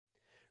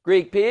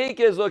Greek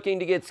Peak is looking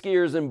to get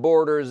skiers and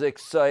boarders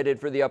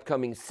excited for the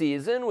upcoming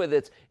season with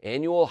its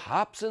annual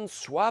Hops and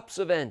Swaps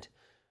event.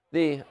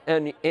 The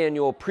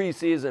annual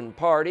preseason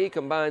party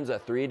combines a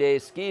 3-day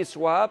ski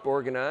swap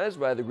organized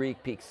by the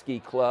Greek Peak Ski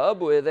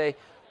Club with a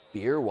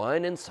beer,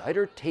 wine, and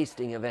cider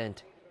tasting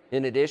event.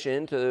 In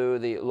addition to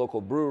the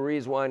local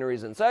breweries,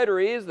 wineries, and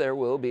cideries, there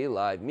will be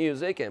live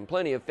music and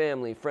plenty of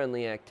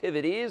family-friendly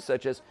activities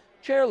such as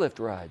chairlift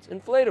rides,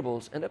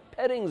 inflatables, and a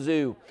petting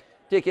zoo.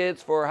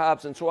 Tickets for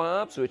Hops and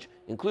Swaps, which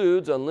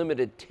includes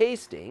unlimited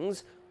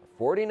tastings,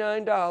 are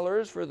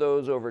 $49 for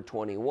those over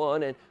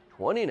 21 and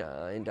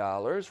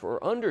 $29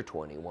 for under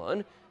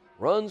 21,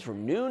 runs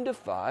from noon to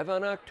 5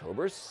 on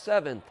October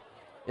 7th.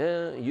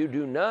 You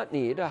do not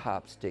need a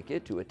Hops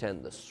ticket to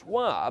attend the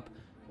swap.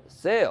 The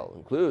sale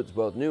includes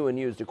both new and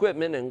used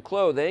equipment and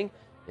clothing.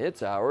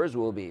 Its hours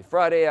will be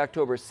Friday,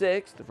 October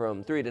 6th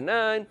from 3 to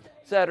 9,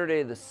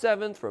 Saturday the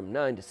 7th from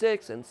 9 to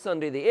 6, and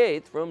Sunday the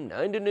 8th from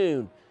 9 to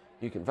noon.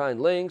 You can find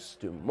links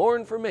to more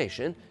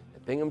information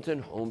at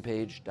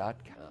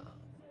binghamtonhomepage.com.